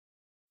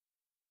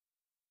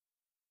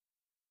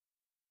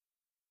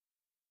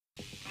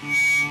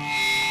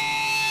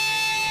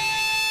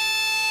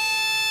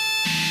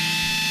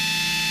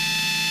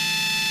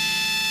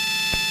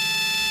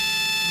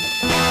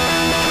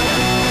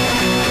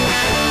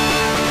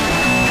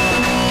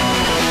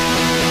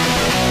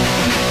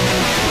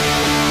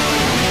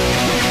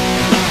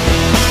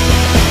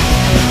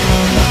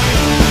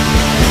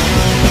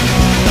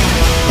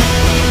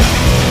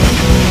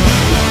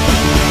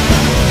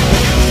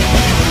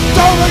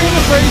look in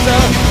the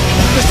freezer,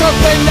 there's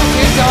something that's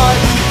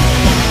inside.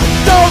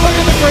 Don't look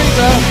in the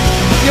freezer,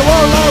 you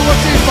won't know what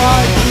you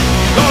find.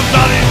 Got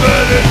Daddy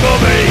murdered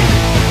mummy,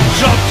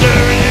 chopped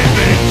her in your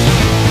bits.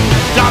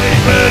 Daddy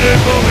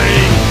murdered mummy,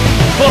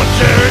 put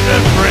her in the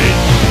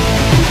fridge.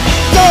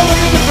 Don't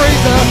look in the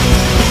freezer,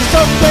 there's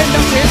something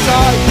that's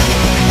inside.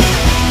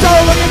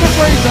 Don't look in the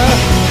freezer,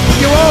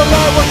 you won't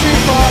know what you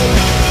find.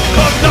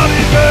 Got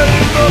Daddy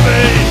murdered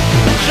mummy,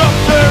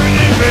 chopped her in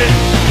your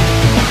bits.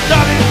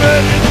 Daddy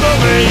murdered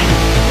mummy,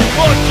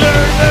 put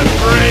her in the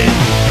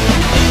fridge.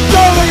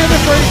 Don't look in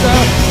the freezer,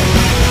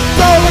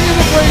 don't look in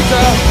the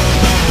freezer,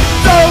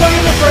 don't look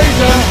in the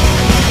freezer,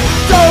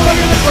 don't look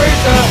in the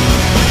freezer,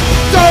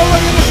 don't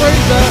look in the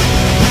freezer,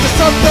 there's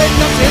something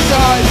that's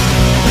inside.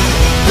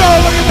 Don't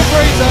look in the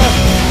freezer,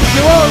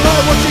 you won't know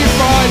what you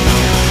find.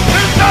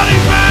 It's Daddy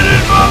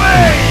murdered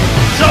mummy,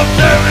 chopped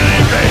her in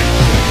your bits.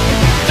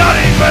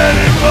 Daddy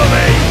murdered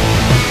mummy,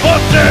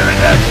 put her in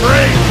the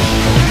fridge.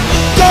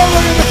 Don't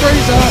look in the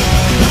freezer,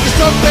 there's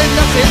something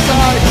that's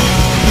inside.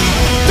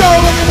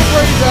 Don't look in the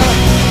freezer,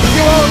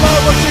 you won't know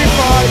what you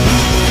find.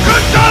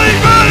 Cause Daddy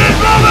murdered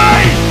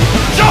mummy,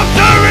 chopped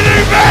her in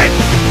your bits.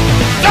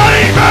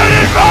 Daddy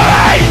murdered mummy.